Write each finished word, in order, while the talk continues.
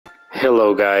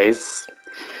Hello guys.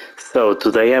 So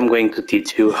today I'm going to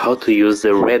teach you how to use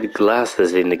the red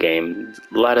glasses in the game,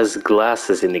 Lara's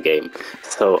glasses in the game.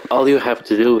 So all you have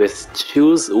to do is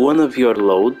choose one of your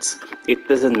loads, it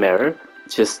doesn't matter,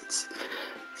 just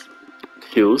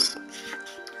choose.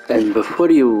 And before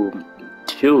you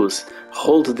choose,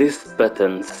 hold these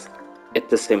buttons at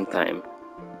the same time.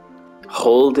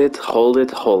 Hold it, hold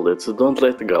it, hold it, so don't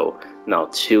let go. Now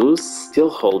choose, still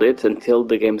hold it until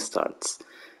the game starts.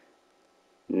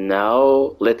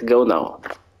 Now let go now.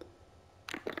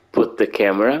 Put the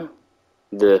camera,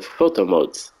 the photo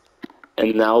modes,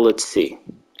 and now let's see.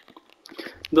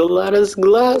 The Lara's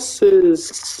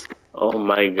glasses! Oh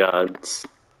my god.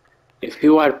 If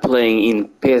you are playing in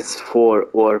PS4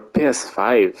 or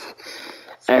PS5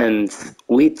 and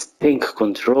with tank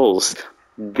controls,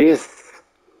 this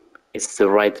is the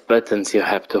right buttons you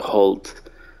have to hold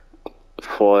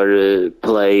for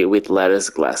play with Lara's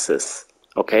glasses.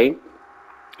 Okay?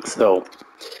 So,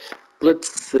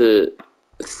 let's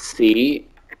see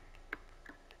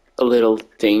a little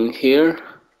thing here.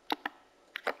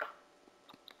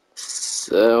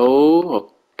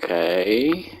 So,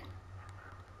 okay.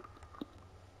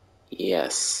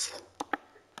 Yes.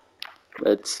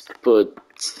 Let's put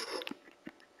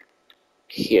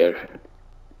here.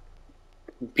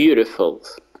 Beautiful,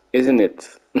 isn't it?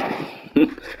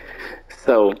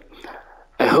 So,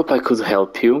 I hope I could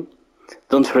help you.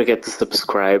 Don't forget to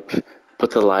subscribe,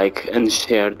 put a like and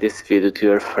share this video to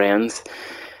your friends.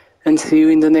 And see you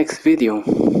in the next video.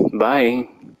 Bye!